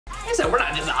I said we're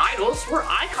not just idols, we're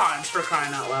icons for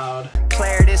crying out loud.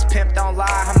 Player, this pimp don't lie.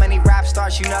 How many rap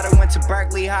stars you know that went to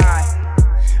Berkeley High?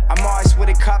 I'm always with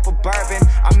a cup of bourbon.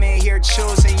 I'm in here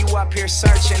choosing, you up here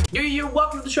searching. Yo,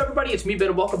 welcome to the show, everybody. It's me, Ben,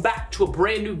 and welcome back to a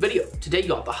brand new video. Today,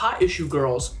 y'all, the Hot Issue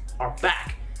Girls are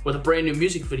back with a brand new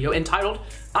music video entitled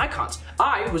Icons.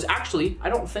 I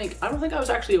don't think I was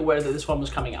actually aware that this one was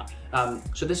coming out.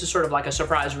 So this is sort of like a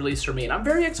surprise release for me, and I'm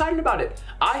very excited about it.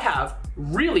 I have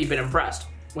really been impressed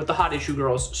with the Hot Issue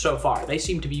Girls so far. They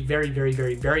seem to be very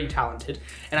talented,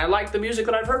 and I like the music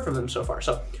that I've heard from them so far.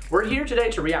 So we're here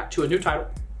today to react to a new title.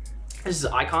 This is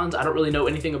Icons. I don't really know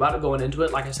anything about it going into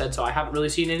it, like I said, so I haven't really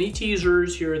seen any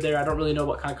teasers here or there. I don't really know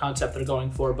what kind of concept they're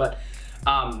going for, but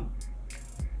I'm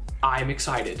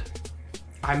excited.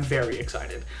 I'm very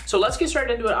excited. So let's get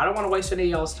straight into it. I don't want to waste any of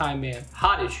y'all's time, man.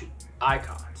 Hot Issue,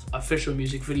 Icons, official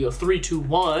music video, 3, 2,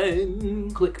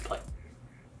 1, click play.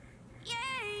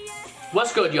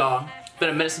 What's good, y'all? Been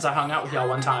a minute since I hung out with y'all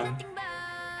one time.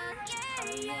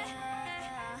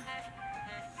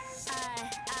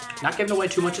 Not giving away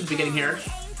too much at the beginning here.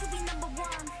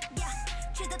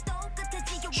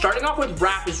 Starting off with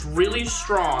rap is really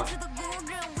strong.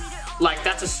 Like,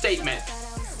 that's a statement.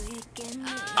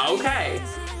 Okay.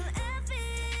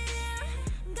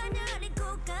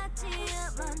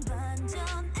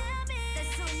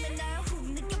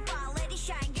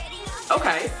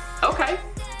 Okay.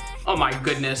 Oh my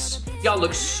goodness. Y'all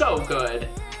look so good.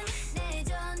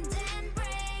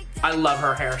 I love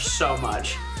her hair so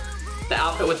much. The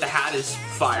outfit with the hat is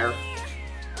fire.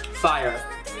 Fire.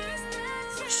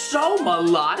 So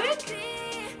melodic?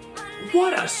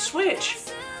 What a switch.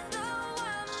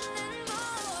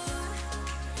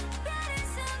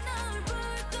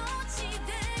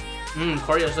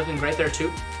 Choreo's looking great there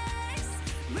too.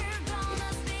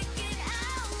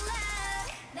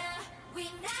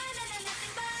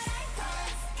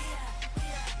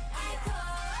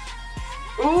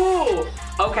 Ooh,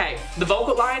 okay, the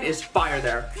vocal line is fire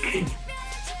there.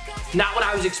 Not what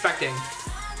I was expecting.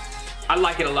 I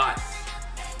like it a lot.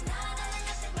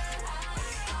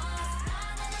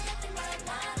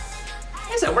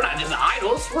 I said we're not just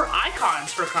idols, we're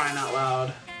icons for crying out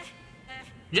loud.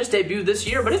 Just debuted this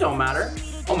year, but it don't matter.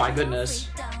 Oh my goodness.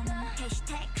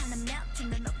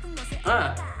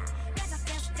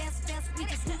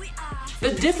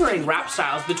 The differing rap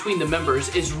styles between the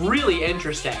members is really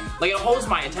interesting. Like, it holds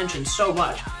my attention so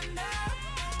much.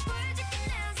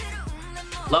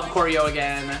 Love choreo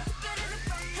again.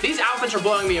 These outfits are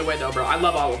blowing me away though, bro. I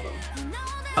love all of them.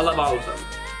 I love all of them.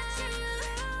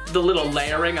 The little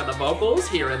layering of the vocals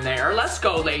here and there. Let's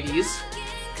go, ladies.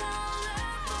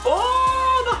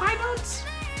 Oh, the high notes.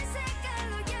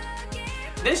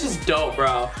 This is dope,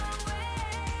 bro.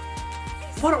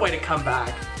 What a way to come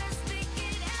back.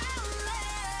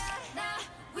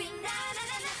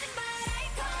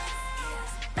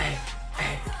 Hey.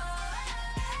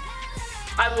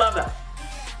 I love that.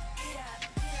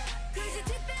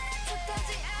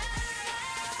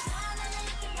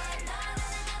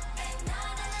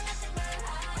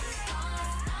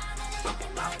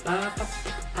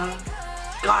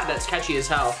 God, that's catchy as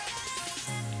hell.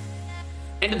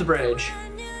 Into the bridge.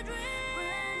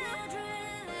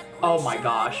 Oh my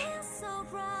gosh.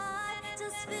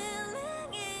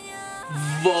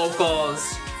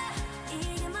 Vocals.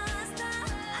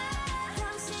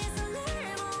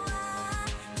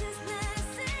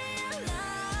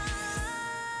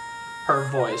 Her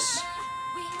voice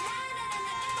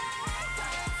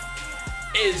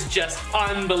is just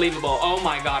unbelievable. Oh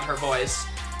my god, her voice.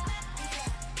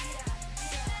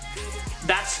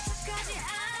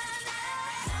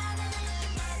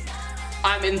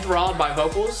 I'm enthralled by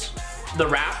vocals, the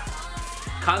rap,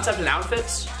 concept and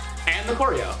outfits, and the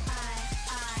choreo.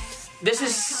 This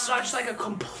is such like a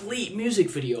complete music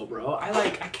video, bro. I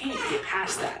can't get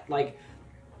past that. Like,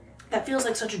 that feels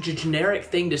like such a generic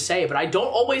thing to say, but I don't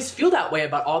always feel that way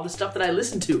about all the stuff that I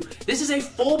listen to. This is a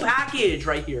full package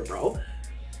right here, bro.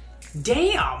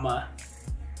 Damn.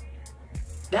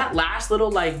 That last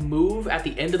little like move at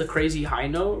the end of the crazy high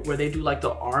note where they do like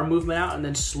the arm movement out and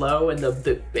then slow, and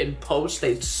in post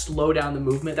they slow down the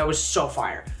movement. That was so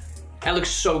fire. That looks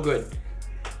so good.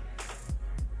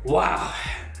 Wow.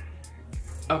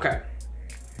 Okay.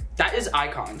 That is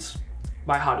Icons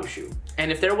by Hot Issue. And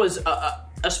if there was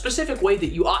a specific way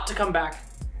that you ought to come back,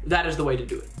 that is the way to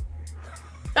do it.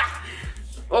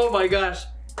 Oh my gosh.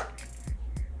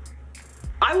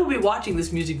 I will be watching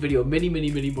this music video many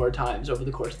more times over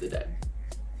the course of the day.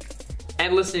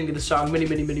 And listening to the song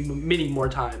many more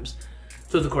times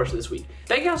through the course of this week.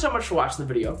 Thank you all so much for watching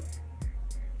the video.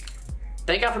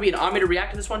 Thank y'all for being on me to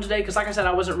react to this one today, because like I said,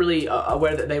 I wasn't really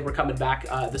aware that they were coming back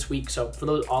this week. So for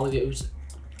all of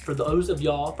those of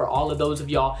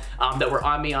y'all that were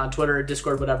on me on Twitter,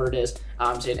 Discord, whatever it is,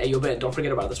 saying, hey, yo, Ben, don't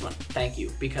forget about this one. Thank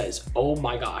you, because oh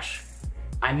my gosh,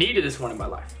 I needed this one in my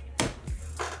life.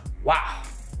 Wow.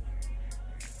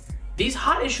 These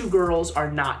hot issue girls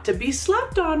are not to be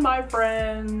slept on, my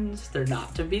friends. They're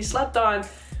not to be slept on.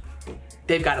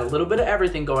 They've got a little bit of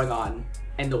everything going on,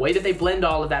 and the way that they blend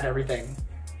all of that everything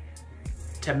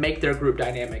to make their group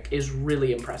dynamic is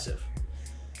really impressive.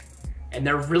 And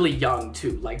they're really young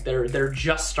too, like they're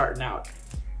just starting out.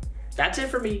 That's it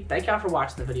for me. Thank y'all for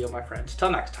watching the video, my friends. Till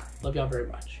next time, love y'all very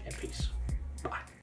much, and peace.